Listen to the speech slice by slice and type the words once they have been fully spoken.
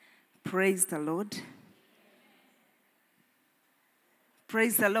Praise the Lord.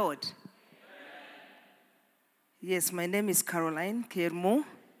 Praise the Lord. Yes, my name is Caroline Kermu,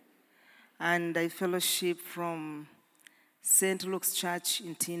 and I fellowship from St. Luke's Church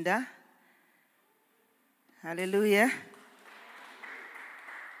in Tinda. Hallelujah.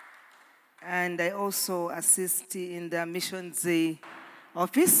 And I also assist in the missions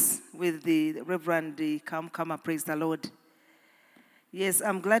office with the Reverend Kermu. Praise the Lord. Yes,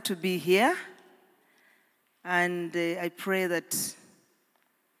 I'm glad to be here, and I pray that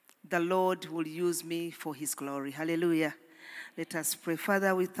the Lord will use me for his glory. Hallelujah. Let us pray.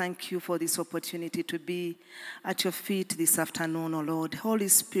 Father, we thank you for this opportunity to be at your feet this afternoon, O Lord. Holy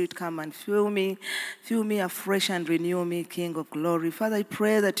Spirit, come and fill me afresh and renew me, King of glory. Father, I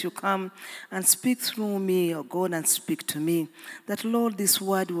pray that you come and speak through me, O God, and speak to me. That, Lord, this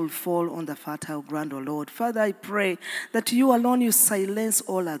word will fall on the fertile ground, O Lord. Father, I pray that you alone, you silence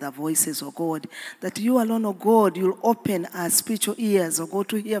all other voices, O God. That you alone, O God, you'll open our spiritual ears, O God,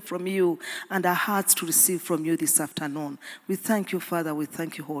 to hear from you and our hearts to receive from you this afternoon. We thank you, Father. We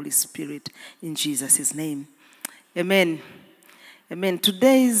thank you, Holy Spirit, in Jesus' name. Amen. Amen.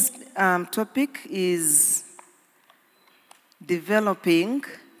 Today's topic is developing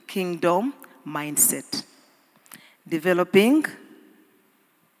kingdom mindset. Developing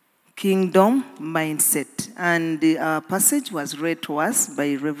kingdom mindset. And the passage was read to us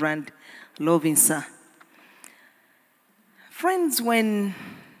by Reverend Lovinsa. Friends, when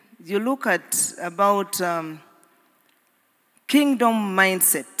you look at about kingdom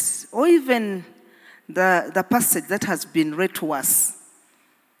mindset, or even the passage that has been read to us,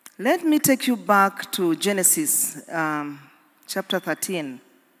 let me take you back to Genesis chapter 13.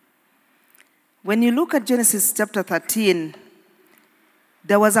 When you look at Genesis chapter 13,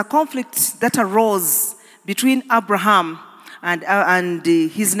 there was a conflict that arose between Abraham and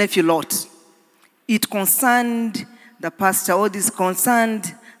his nephew Lot. It concerned the pasture, or this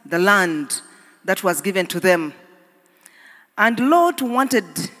concerned the land that was given to them. And Lot wanted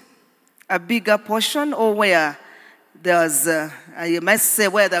a bigger portion, or where there was, you might say,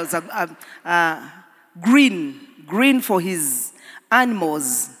 where there was a green for his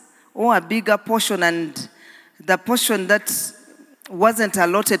animals, or a bigger portion, and the portion that wasn't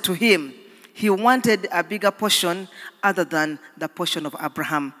allotted to him, he wanted a bigger portion other than the portion of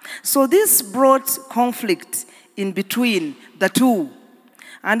Abraham. So this brought conflict in between the two.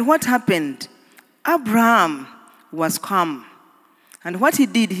 And what happened? Abraham was calm. And what he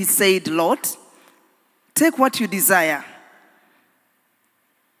did, he said, Lot, take what you desire.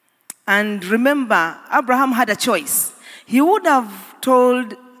 And remember, Abraham had a choice. He would have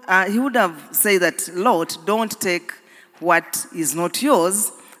said that, Lot, don't take what is not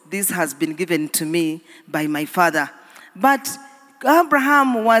yours. This has been given to me by my father. But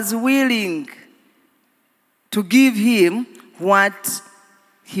Abraham was willing to give him what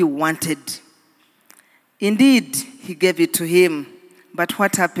he wanted. Indeed, he gave it to him. But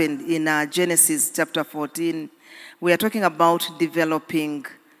what happened in Genesis chapter 14? We are talking about developing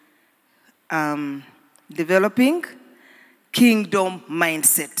kingdom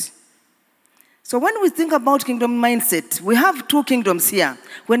mindset. So when we think about kingdom mindset, we have two kingdoms here.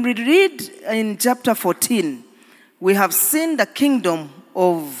 When we read in chapter 14, we have seen the kingdom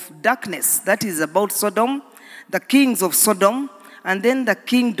of darkness, that is about Sodom, the kings of Sodom, and then the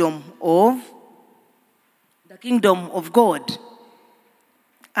kingdom of God.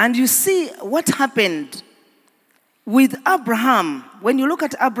 And you see what happened with Abraham. When you look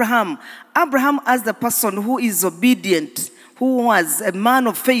at Abraham as the person who is obedient, who was a man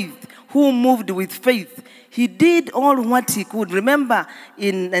of faith, who moved with faith. He did all what he could. Remember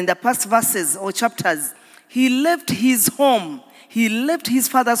in the past verses or chapters, he left his home. He left his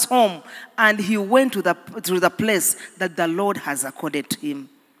father's home, and he went to the place that the Lord has accorded to him.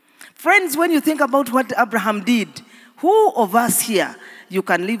 Friends, when you think about what Abraham did, who of us here, you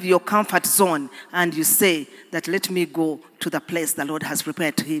can leave your comfort zone and you say that let me go to the place the Lord has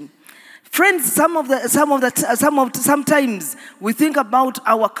prepared to him. Friends, sometimes we think about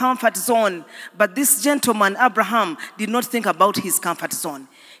our comfort zone, but this gentleman, Abraham, did not think about his comfort zone.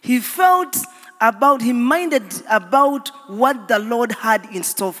 He minded about what the Lord had in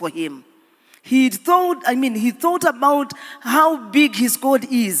store for him. He thought about how big his God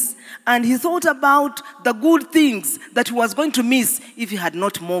is, and he thought about the good things that he was going to miss if he had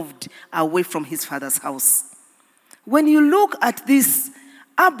not moved away from his father's house. When you look at this,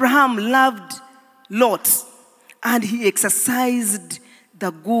 Abraham loved Lot, and he exercised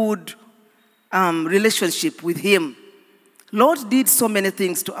the good relationship with him. Lot did so many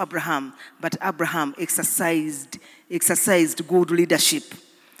things to Abraham, but Abraham exercised good leadership.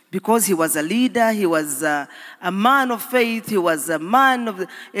 Because he was a leader, he was a man of faith, he was a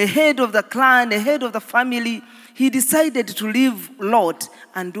head of the clan, a head of the family. He decided to leave Lot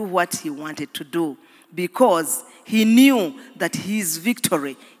and do what he wanted to do because he knew that his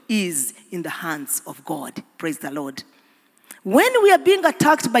victory is in the hands of God. Praise the Lord. When we are being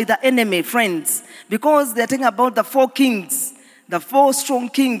attacked by the enemy, friends, because they're talking about the 4 kings, the 4 strong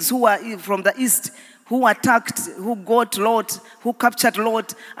kings who are from the east, who attacked, who got Lot, who captured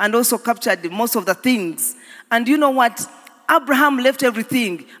Lot, and also captured most of the things. And you know what? Abraham left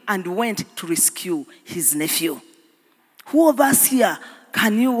everything and went to rescue his nephew. Who of us here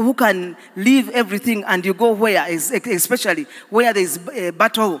who can leave everything and you go where, especially where there is a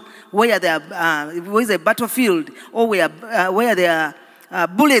battle, where there is a battlefield, or where there are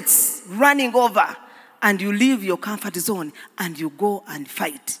bullets running over, and you leave your comfort zone and you go and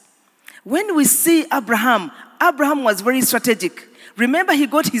fight. When we see Abraham was very strategic. Remember, he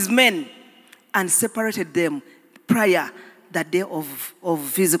got his men and separated them prior the day of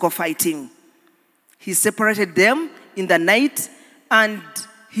physical fighting. He separated them in the night, and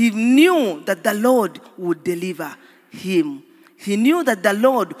he knew that the Lord would deliver him. He knew that the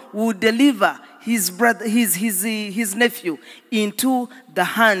Lord would deliver his brother, his nephew into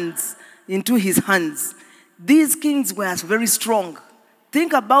his hands. These kings were very strong.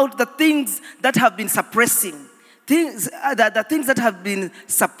 Think about the things that have been suppressing. The things that have been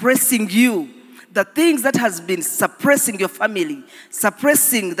suppressing you. The things that has been suppressing your family.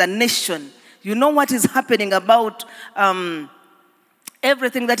 Suppressing the nation. You know what is happening about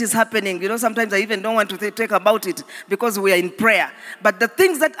everything that is happening. You know, sometimes I even don't want to talk about it because we are in prayer. But the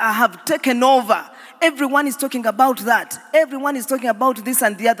things that I have taken over, everyone is talking about that. Everyone is talking about this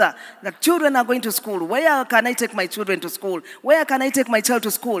and the other. The children are going to school. Where can I take my children to school? Where can I take my child to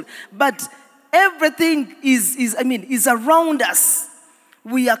school? But everything is around us.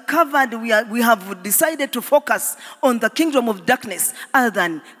 We are covered. We have decided to focus on the kingdom of darkness other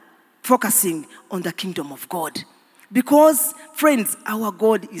than focusing on the kingdom of God. Because, friends, our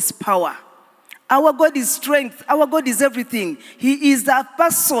God is power. Our God is strength. Our God is everything. He is a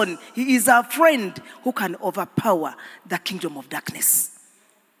person. He is our friend who can overpower the kingdom of darkness.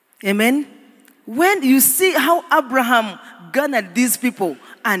 Amen? When you see how Abraham garnered these people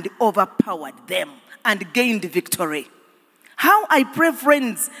and overpowered them and gained victory. How I pray,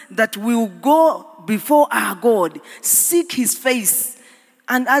 friends, that we will go before our God, seek his face.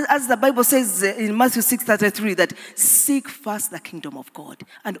 And as the Bible says in Matthew 6:33, that seek first the kingdom of God,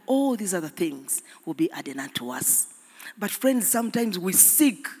 and all these other things will be added unto us. But friends, sometimes we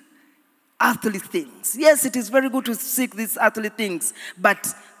seek earthly things. Yes, it is very good to seek these earthly things, but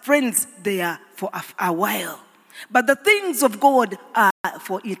friends, they are for a while. But the things of God are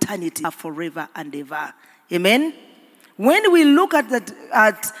for eternity, are forever and ever. Amen? When we look at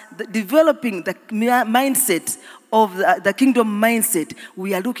developing the mindset of the kingdom mindset,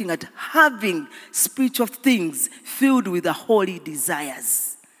 we are looking at having spiritual things filled with the holy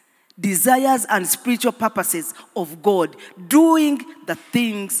desires and spiritual purposes of God, doing the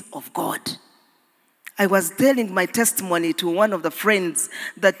things of God. I was telling my testimony to one of the friends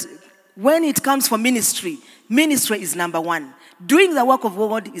that when it comes for ministry is number one. Doing the work of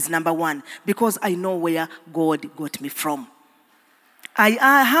God is number one, because I know where God got me from. I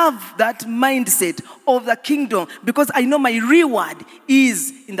have that mindset of the kingdom because I know my reward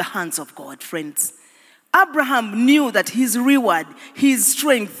is in the hands of God, friends. Abraham knew that his reward, his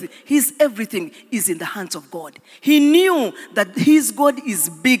strength, his everything is in the hands of God. He knew that his God is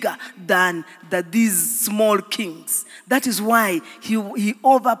bigger than these small kings. That is why he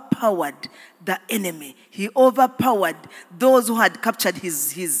overpowered the enemy. He overpowered those who had captured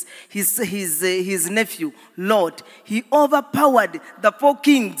his nephew, Lot. He overpowered the 4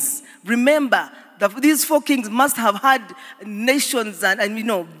 kings. Remember, these 4 kings must have had nations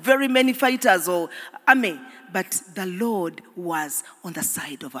and very many fighters or army. But the Lord was on the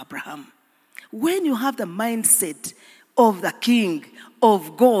side of Abraham. When you have the mindset of the king,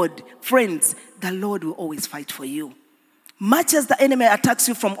 of God, friends, the Lord will always fight for you. Much as the enemy attacks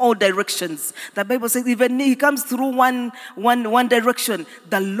you from all directions, the Bible says even he comes through one direction,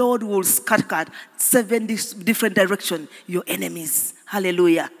 the Lord will scatter 70 different directions, your enemies.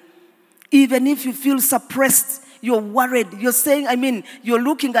 Hallelujah. Even if you feel suppressed, you're worried, you're saying, you're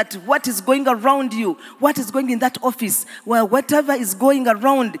looking at what is going around you, what is going in that office, well, whatever is going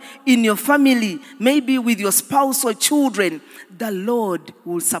around in your family, maybe with your spouse or children, the Lord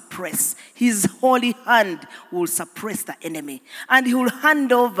will suppress. His holy hand will suppress the enemy, and he will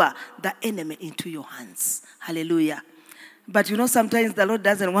hand over the enemy into your hands. Hallelujah. But sometimes the Lord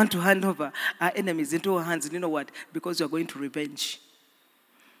doesn't want to hand over our enemies into our hands. You know what? Because you're going to revenge.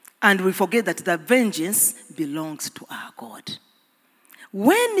 And we forget that the vengeance belongs to our God.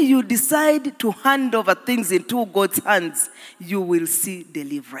 When you decide to hand over things into God's hands, you will see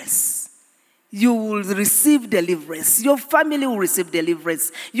deliverance. You will receive deliverance. Your family will receive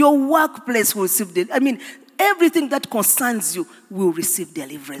deliverance. Your workplace will receive deliverance. Everything that concerns you will receive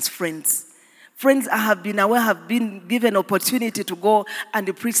deliverance, friends. Friends, I have been given opportunity to go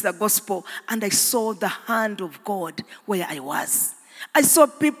and preach the gospel, and I saw the hand of God where I was. I saw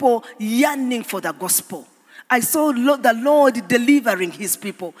people yearning for the gospel. I saw the Lord delivering his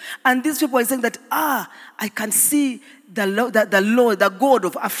people. And these people are saying that, I can see the Lord, the God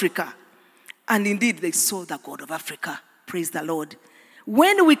of Africa. And indeed, they saw the God of Africa. Praise the Lord.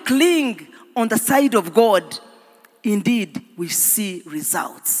 When we cling on the side of God, indeed, we see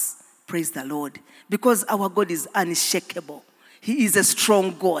results. Praise the Lord. Because our God is unshakable. He is a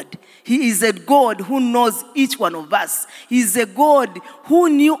strong God. He is a God who knows each one of us. He is a God who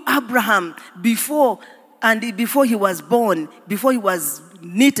knew Abraham before he was born, before he was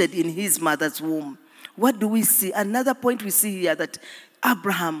knitted in his mother's womb. What do we see? Another point we see here, that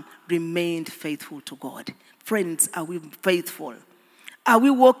Abraham remained faithful to God. Friends, are we faithful? Are we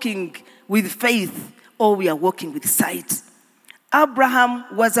walking with faith, or we are walking with sight? Abraham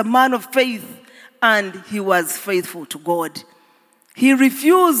was a man of faith, and he was faithful to God. He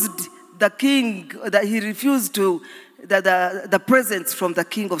refused the presents from the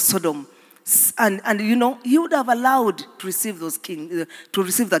king of Sodom. And he would have allowed to receive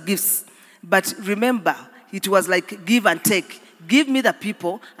the gifts. But remember, it was like give and take. Give me the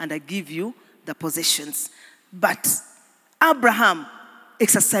people, and I give you the possessions. But Abraham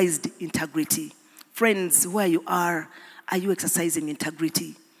exercised integrity. Friends, where you are you exercising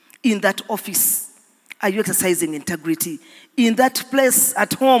integrity? In that office, are you exercising integrity? In that place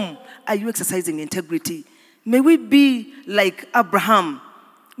at home, are you exercising integrity? May we be like Abraham.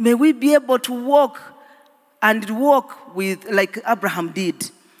 May we be able to walk with like Abraham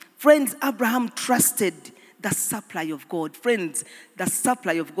did. Friends, Abraham trusted the supply of God. Friends, the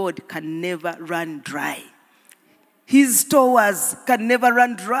supply of God can never run dry. His stores can never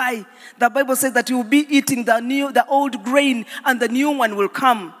run dry. The Bible says that you will be eating the old grain, and the new one will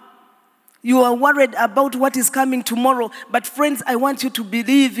come. You are worried about what is coming tomorrow. But friends, I want you to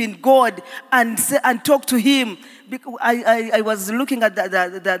believe in God and talk to him. I was looking at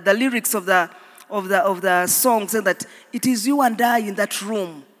the lyrics of the song, saying that it is you and I in that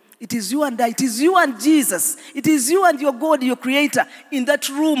room. It is you and I. It is you and Jesus. It is you and your God, your creator, in that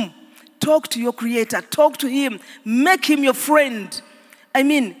room. Talk to your creator. Talk to him. Make him your friend.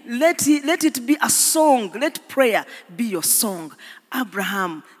 Let it be a song. Let prayer be your song.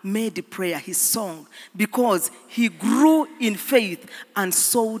 Abraham made prayer his song because he grew in faith and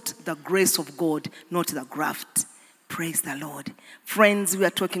sought the grace of God, not the graft. Praise the Lord. Friends, we are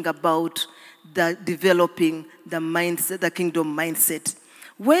talking about developing the mindset, the kingdom mindset.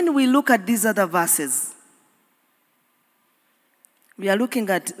 When we look at these other verses, we are looking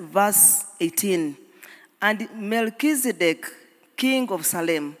at verse 18. And Melchizedek, king of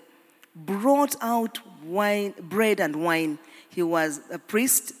Salem, brought out bread and wine. He was a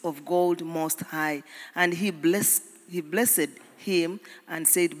priest of God Most High. And he blessed him and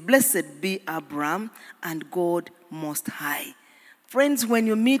said, "Blessed be Abraham and God Most High." Friends, when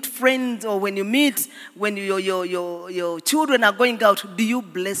you meet friends, or when your children are going out, do you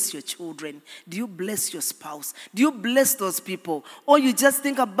bless your children? Do you bless your spouse? Do you bless those people? Or you just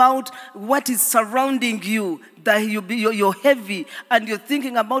think about what is surrounding you, that you're heavy, and you're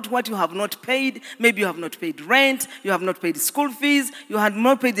thinking about what you have not paid. Maybe you have not paid rent, you have not paid school fees, you have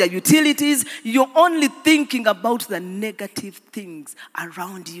not paid their utilities. You're only thinking about the negative things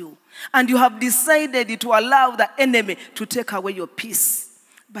around you. And you have decided to allow the enemy to take away your peace.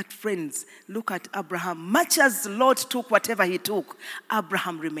 But friends, look at Abraham. Much as Lot took whatever he took,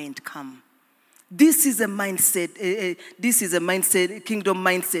 Abraham remained calm. This is a mindset. Kingdom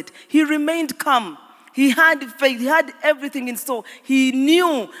mindset. He remained calm. He had faith. He had everything in store. He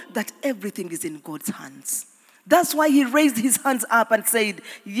knew that everything is in God's hands. That's why he raised his hands up and said,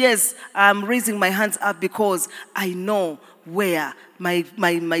 "Yes, I'm raising my hands up because I know where my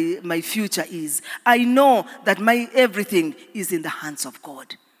future is. I know that my everything is in the hands of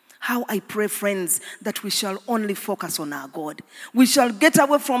God." How I pray, friends, that we shall only focus on our God. We shall get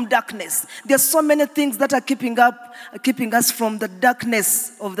away from darkness. There's so many things that are keeping us from the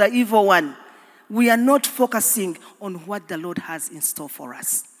darkness of the evil one. We are not focusing on what the Lord has in store for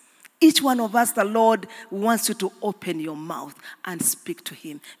us. Each one of us, the Lord wants you to open your mouth and speak to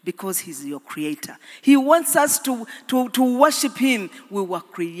him because he's your creator. He wants us to worship him. We were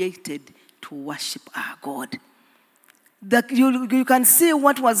created to worship our God. You can see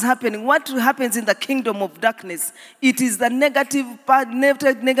what was happening. What happens in the kingdom of darkness? It is the negative part,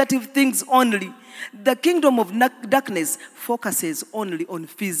 negative things only. The kingdom of darkness focuses only on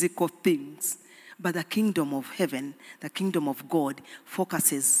physical things. But the kingdom of heaven, the kingdom of God,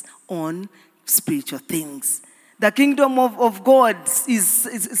 focuses on spiritual things. The kingdom of God is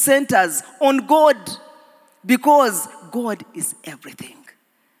centers on God, because God is everything.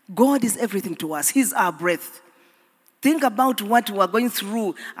 God is everything to us. He's our breath. Think about what we are going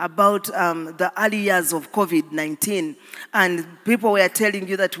through about the early years of COVID-19. And people were telling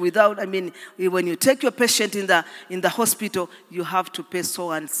you that when you take your patient in the hospital, you have to pay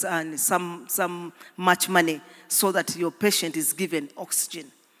so and some much money so that your patient is given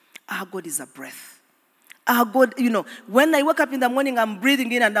oxygen. Our God is a breath. Our God, when I wake up in the morning, I'm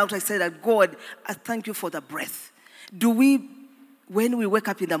breathing in and out. I say that, God, I thank you for the breath. When we wake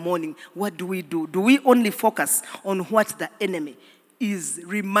up in the morning, what do we do? Do we only focus on what the enemy is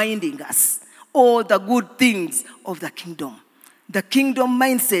reminding us, or the good things of the kingdom? The kingdom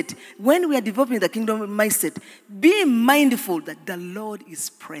mindset. When we are developing the kingdom mindset, be mindful that the Lord is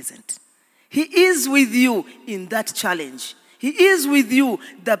present. He is with you in that challenge. He is with you.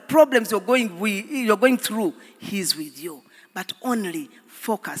 The problems you're going through, He is with you. But only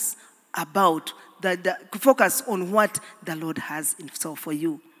focus focus on what the Lord has in store for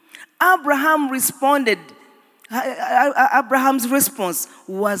you. Abraham responded. Abraham's response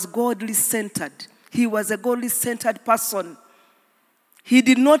was godly centered. He was a godly centered person. He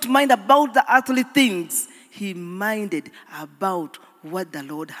did not mind about the earthly things. He minded about what the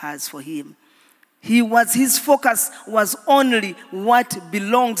Lord has for him. His focus was only what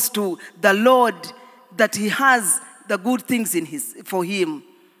belongs to the Lord, that He has the good things for him.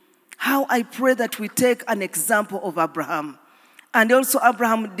 How I pray that we take an example of Abraham. And also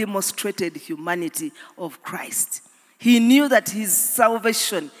Abraham demonstrated humanity of Christ. He knew that his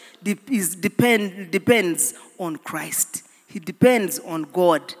salvation depends on Christ. He depends on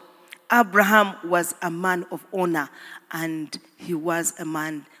God. Abraham was a man of honor, and he was a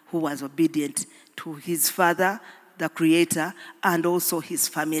man who was obedient to his father, the Creator, and also his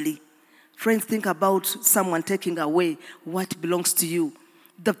family. Friends, think about someone taking away what belongs to you.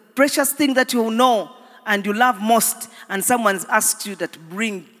 The precious thing that you know and you love most, and someone asks you that,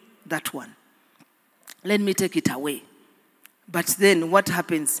 bring that one. Let me take it away. But then what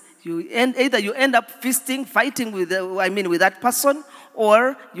happens? Either you end up fighting with that person,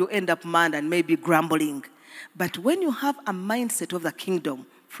 or you end up mad and maybe grumbling. But when you have a mindset of the kingdom,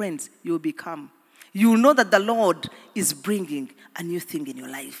 friends, you will become. You will know that the Lord is bringing a new thing in your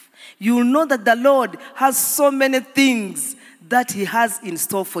life. You will know that the Lord has so many things that He has in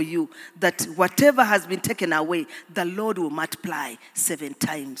store for you, that whatever has been taken away, the Lord will multiply 7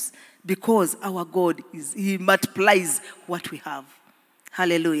 times. Because our God, He multiplies what we have.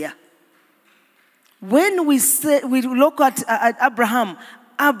 Hallelujah. When we look at Abraham,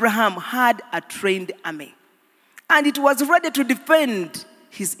 Abraham had a trained army. And it was ready to defend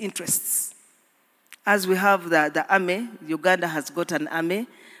his interests. As we have the army, Uganda has got an army,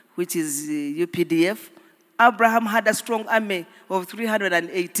 which is UPDF. Abraham had a strong army of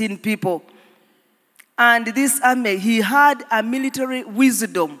 318 people. And this army, he had a military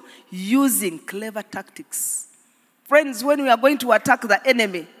wisdom using clever tactics. Friends, when we are going to attack the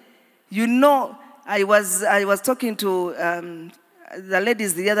enemy, I was talking to the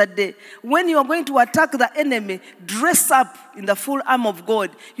ladies the other day. When you are going to attack the enemy, dress up in the full armor of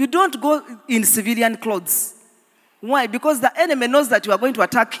God. You don't go in civilian clothes. Why? Because the enemy knows that you are going to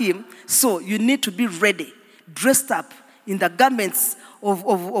attack him, so you need to be ready, dressed up in the garments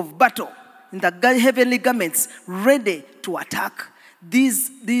of battle, in the heavenly garments, ready to attack.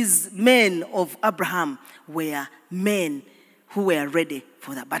 These men of Abraham were men who were ready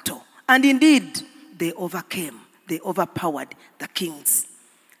for the battle. And indeed, they overcame. They overpowered the kings.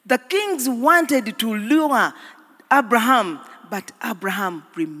 The kings wanted to lure Abraham, but Abraham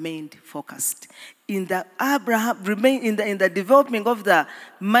remained focused. In the developing of the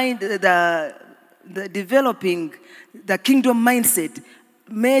mind, the developing the kingdom mindset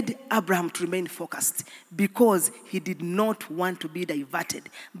made Abraham to remain focused, because he did not want to be diverted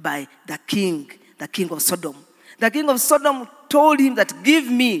by the king of Sodom. The king of Sodom told him that, give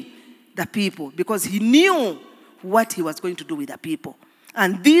me the people, because he knew what he was going to do with the people.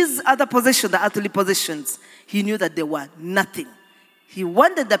 And these other possessions, the earthly possessions, he knew that they were nothing. He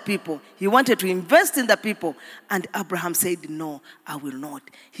wanted the people. He wanted to invest in the people. And Abraham said, no, I will not.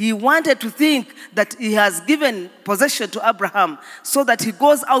 He wanted to think that he has given possession to Abraham, so that he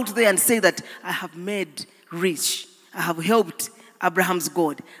goes out there and say that, I have made rich. I have helped Abraham's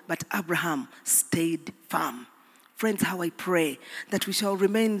God. But Abraham stayed firm. Friends, how I pray that we shall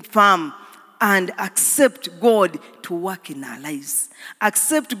remain firm and accept God to work in our lives.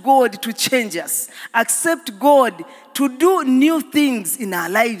 Accept God to change us. Accept God to do new things in our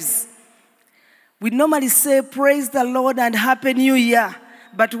lives. We normally say, praise the Lord and Happy New Year.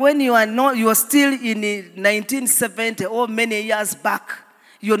 But when you are still in 1970 or many years back,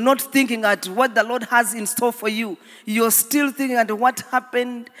 you're not thinking at what the Lord has in store for you. You're still thinking at what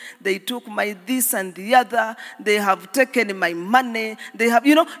happened. They took my this and the other. They have taken my money. They have,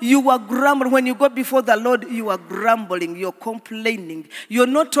 you are grumbling. When you go before the Lord, you are grumbling. You're complaining. You're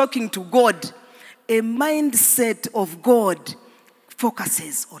not talking to God. A mindset of God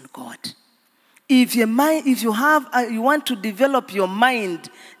focuses on God. If you want to develop your mind,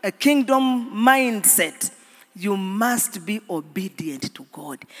 a kingdom mindset, you must be obedient to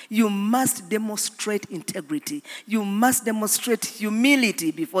God. You must demonstrate integrity. You must demonstrate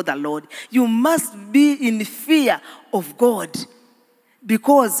humility before the Lord. You must be in fear of God.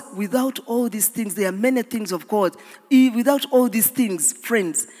 Because without all these things, there are many things of God. Without all these things,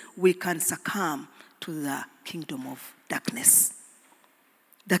 friends, we can succumb to the kingdom of darkness.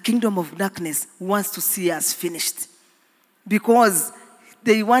 The kingdom of darkness wants to see us finished. Because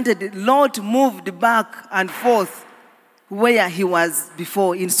they wanted Lot moved back and forth where he was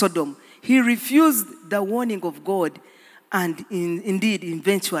before in Sodom. He refused the warning of God and indeed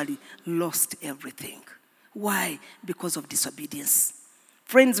eventually lost everything. Why? Because of disobedience.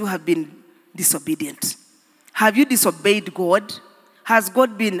 Friends who have been disobedient. Have you disobeyed God? Has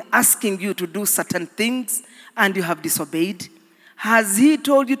God been asking you to do certain things and you have disobeyed? Has he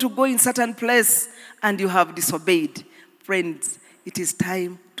told you to go in certain place and you have disobeyed? Friends, it is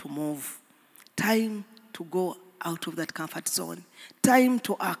time to move. Time to go out of that comfort zone. Time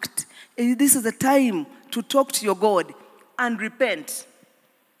to act. This is the time to talk to your God and repent.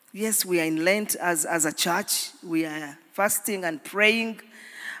 Yes, we are in Lent as a church. We are fasting and praying.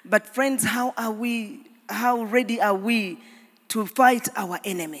 But friends, how ready are we to fight our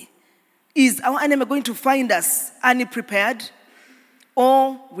enemy? Is our enemy going to find us unprepared?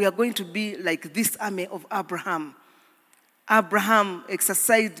 Or we are going to be like this army of Abraham. Abraham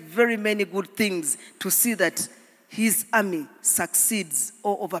exercised very many good things to see that his army succeeds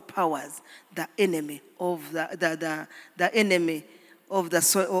or overpowers the enemy of the enemy of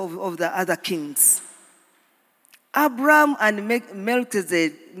the other kings. Abraham and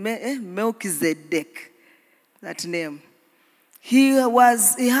Melchizedek, that name. He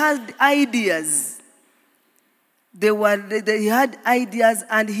had ideas. He had ideas,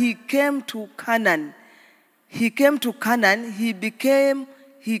 and he came to Canaan. He came to Canaan. He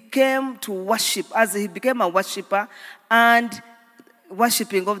came to worship, as he became a worshiper and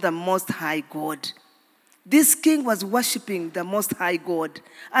worshiping of the Most High God. This king was worshiping the Most High God,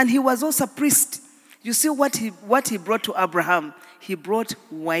 and he was also a priest. You see what he brought to Abraham? He brought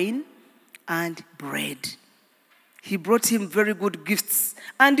wine and bread. He brought him very good gifts,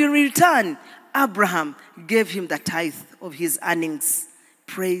 and in return, Abraham gave him the tithe of his earnings.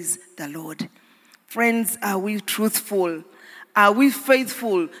 Praise the Lord. Friends, are we truthful? Are we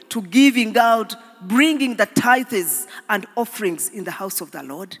faithful to giving out, bringing the tithes and offerings in the house of the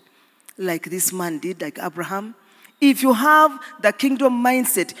Lord? Like this man did, like Abraham. If you have the kingdom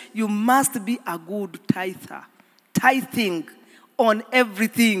mindset, you must be a good tither. Tithing on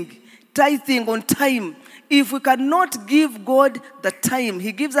everything. Tithing on time. If we cannot give God the time,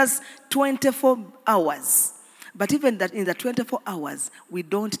 he gives us 24 hours. But even that in the 24 hours, we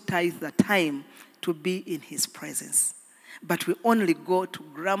don't tithe the time to be in his presence. But we only go to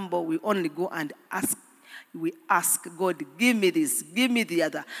grumble. We only go and ask. We ask God, give me this, give me the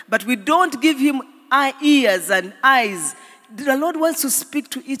other. But we don't give him our ears and eyes. The Lord wants to speak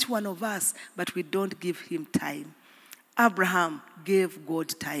to each one of us, but we don't give him time. Abraham gave God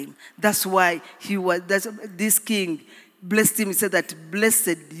time. That's why this king blessed him. He said that,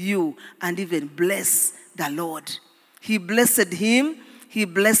 blessed you and even bless the Lord. He blessed him,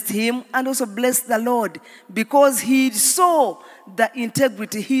 and also blessed the Lord because he saw the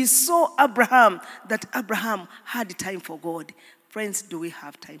integrity. He saw Abraham, that Abraham had time for God. Friends, do we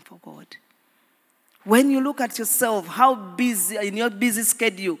have time for God? When you look at yourself, how busy, in your busy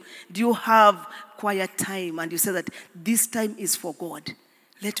schedule, do you have quiet time and you say that this time is for God?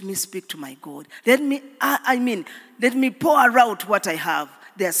 Let me speak to my God. Let me pour out what I have.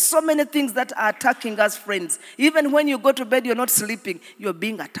 There are so many things that are attacking us, friends. Even when you go to bed, you're not sleeping, you're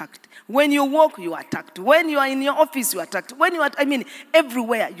being attacked. When you walk, you are attacked. When you are in your office, you are attacked.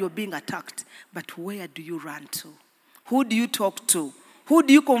 Everywhere you're being attacked. But where do you run to? Who do you talk to? Who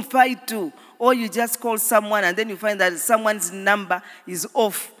do you confide to? Or you just call someone and then you find that someone's number is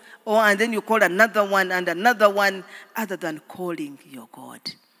off and then you call another one and another one, other than calling your God.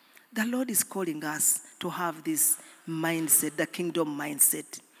 The Lord is calling us to have this mindset, the kingdom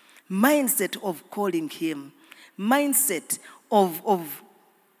mindset of calling him, mindset of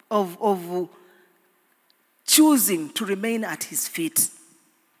choosing to remain at his feet,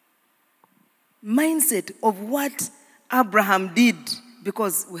 mindset of what Abraham did,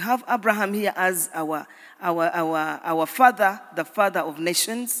 because we have Abraham here as our father, the father of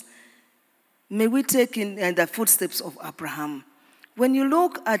nations. May we take in the footsteps of Abraham. When you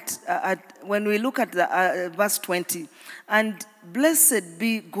look at the verse 20, and blessed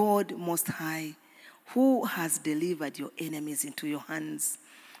be God Most High, who has delivered your enemies into your hands.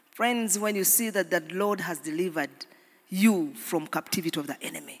 Friends, when you see that the Lord has delivered you from captivity of the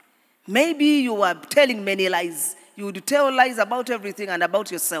enemy, maybe you are telling many lies. You would tell lies about everything and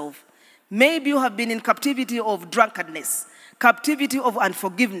about yourself. Maybe you have been in captivity of drunkenness, captivity of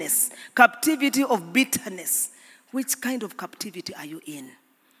unforgiveness, captivity of bitterness. Which kind of captivity are you in?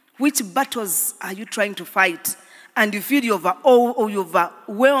 Which battles are you trying to fight? And you feel you're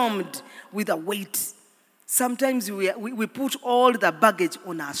overwhelmed with a weight. Sometimes we put all the baggage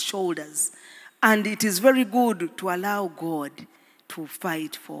on our shoulders. And it is very good to allow God to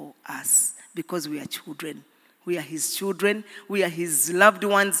fight for us, because we are children. We are his children. We are his loved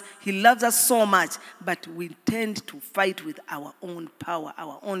ones. He loves us so much, but we tend to fight with our own power,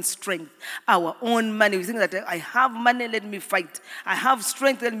 our own strength, our own money. We think that I have money, let me fight. I have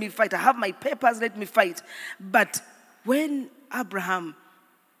strength, let me fight. I have my papers, let me fight. But when Abraham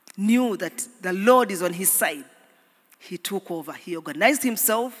knew that the Lord is on his side, he took over. He organized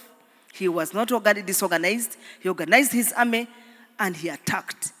himself. He was not disorganized. He organized his army, and he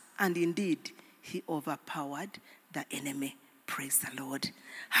attacked. And indeed, he overpowered the enemy. Praise the Lord.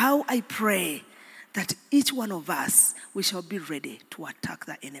 How I pray that each one of us, we shall be ready to attack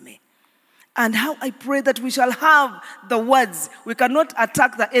the enemy. And how I pray that we shall have the words. We cannot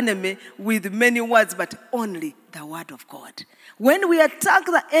attack the enemy with many words, but only the word of God. When we attack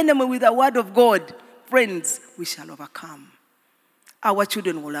the enemy with the word of God, friends, we shall overcome. Our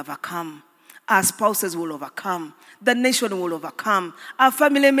children will overcome. Our spouses will overcome. The nation will overcome. Our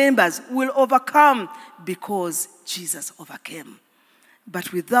family members will overcome, because Jesus overcame.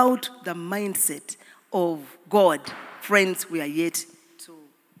 But without the mindset of God, friends, we are yet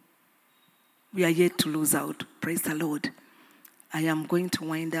to lose out. Praise the Lord. I am going to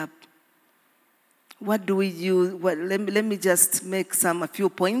wind up. What do we use? Well, let me just make a few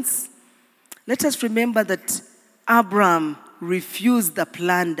points. Let us remember that Abraham refused the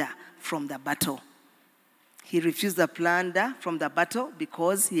plunder from the battle. He refused the plunder from the battle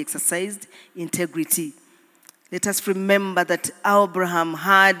because he exercised integrity. Let us remember that Abraham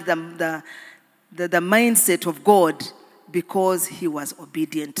had the mindset of God because he was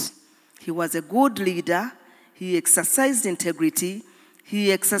obedient. He was a good leader. He exercised integrity. He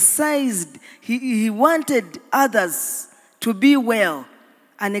wanted others to be well.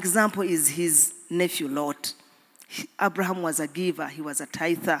 An example is his nephew Lot. Abraham was a giver. He was a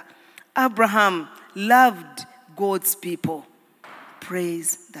tither. Abraham loved God's people.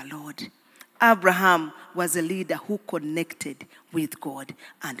 Praise the Lord. Abraham was a leader who connected with God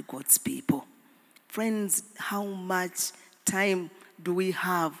and God's people. Friends, how much time do we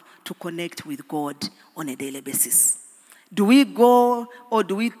have to connect with God on a daily basis? Do we go, or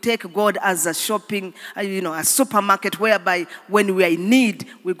do we take God as a shopping, a supermarket whereby when we are in need,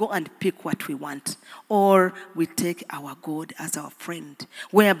 we go and pick what we want? Or we take our God as our friend,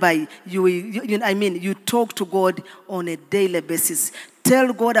 whereby you talk to God on a daily basis.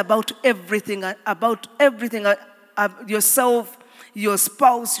 Tell God about everything, yourself, your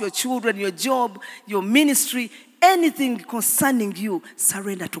spouse, your children, your job, your ministry, anything concerning you,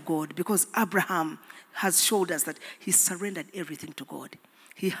 surrender to God, because Abraham has showed us that he surrendered everything to God.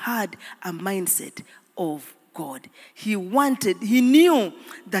 He had a mindset of God. He knew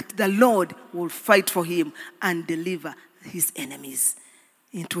that the Lord will fight for him and deliver his enemies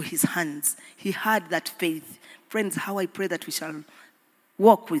into his hands. He had that faith. Friends, how I pray that we shall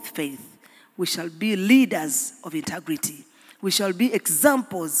walk with faith. We shall be leaders of integrity. We shall be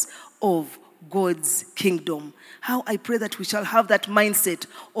examples of God's kingdom. How I pray that we shall have that mindset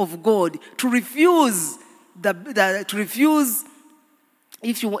of God to refuse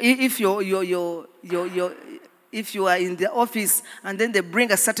if you are in the office and then they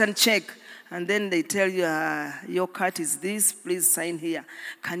bring a certain check and then they tell you your card is this, please sign here.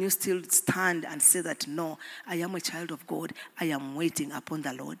 Can you still stand and say that, no, I am a child of God, I am waiting upon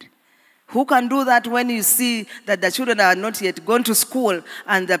the Lord? Who can do that when you see that the children are not yet gone to school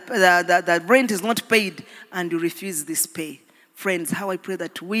and the rent is not paid and you refuse this pay? friends, how I pray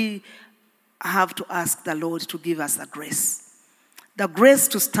that we have to ask the Lord to give us the grace. The grace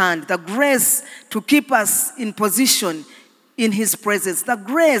to stand, the grace to keep us in position in his presence, the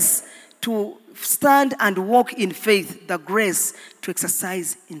grace to stand and walk in faith, the grace to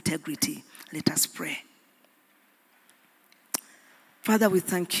exercise integrity. Let us pray. Father, we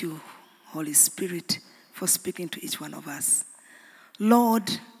thank you, Holy Spirit, for speaking to each one of us. Lord,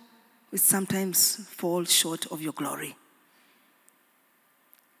 we sometimes fall short of your glory.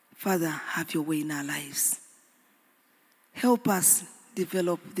 Father, have your way in our lives. Help us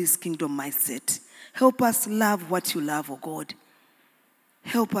develop this kingdom mindset. Help us love what you love, oh God.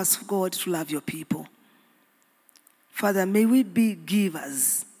 Help us, God, to love your people. Father, may we be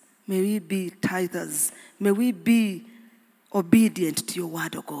givers. May we be tithers. May we be obedient to your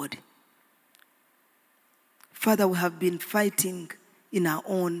word, oh God. Father, we have been fighting on our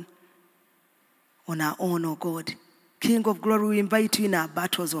own, oh God. King of glory, we invite you in our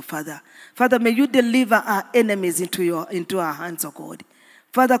battles, oh Father. Father, may you deliver our enemies into our hands, oh God.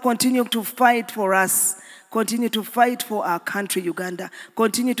 Father, continue to fight for us. Continue to fight for our country, Uganda.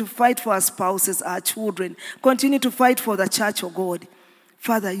 Continue to fight for our spouses, our children. Continue to fight for the church, oh God.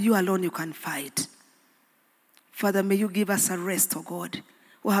 Father, you alone you can fight. Father, may you give us a rest, oh God.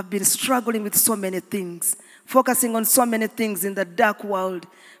 We have been struggling with so many things, focusing on so many things in the dark world.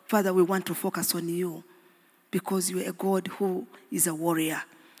 Father, we want to focus on you because you are a God who is a warrior.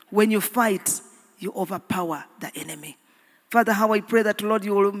 When you fight, you overpower the enemy. Father, how I pray that, Lord,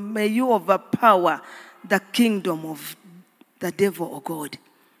 may you overpower the kingdom of the devil, oh God.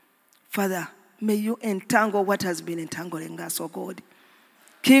 Father, may you entangle what has been entangling us, oh God.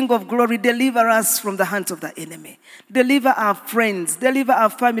 King of glory, deliver us from the hands of the enemy. Deliver our friends. Deliver our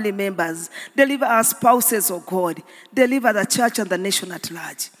family members. Deliver our spouses, oh God. Deliver the church and the nation at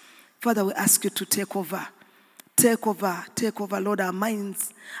large. Father, we ask you to take over. Take over, Lord, our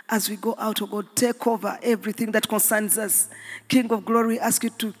minds as we go out, oh God. Take over everything that concerns us. King of glory, we ask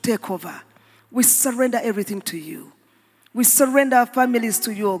you to take over. We surrender everything to you. We surrender our families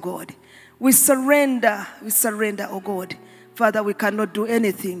to you, oh God. We surrender, oh God. Father, we cannot do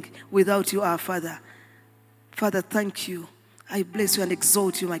anything without you, our Father. Father, thank you. I bless you and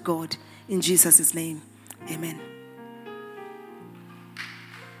exalt you, my God. In Jesus' name, amen.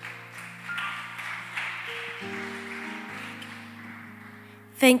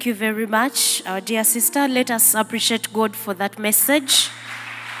 Thank you very much, our dear sister. Let us appreciate God for that message,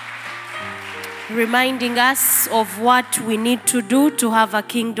 reminding us of what we need to do to have a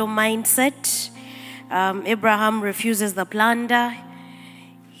kingdom mindset. Abraham refuses the plunder.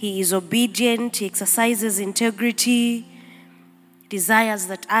 He is obedient. He exercises integrity, desires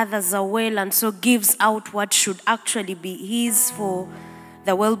that others are well, and so gives out what should actually be his for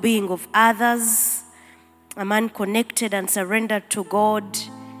the well-being of others. A man connected and surrendered to God.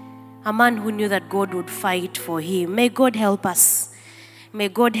 A man who knew that God would fight for him. May God help us. May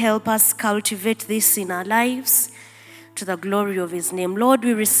God help us cultivate this in our lives to the glory of his name. Lord,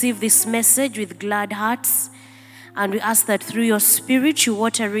 we receive this message with glad hearts, and we ask that through your Spirit you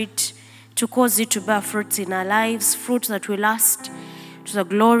water it to cause it to bear fruits in our lives, fruits that will last to the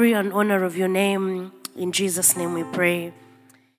glory and honor of your name. In Jesus' name we pray.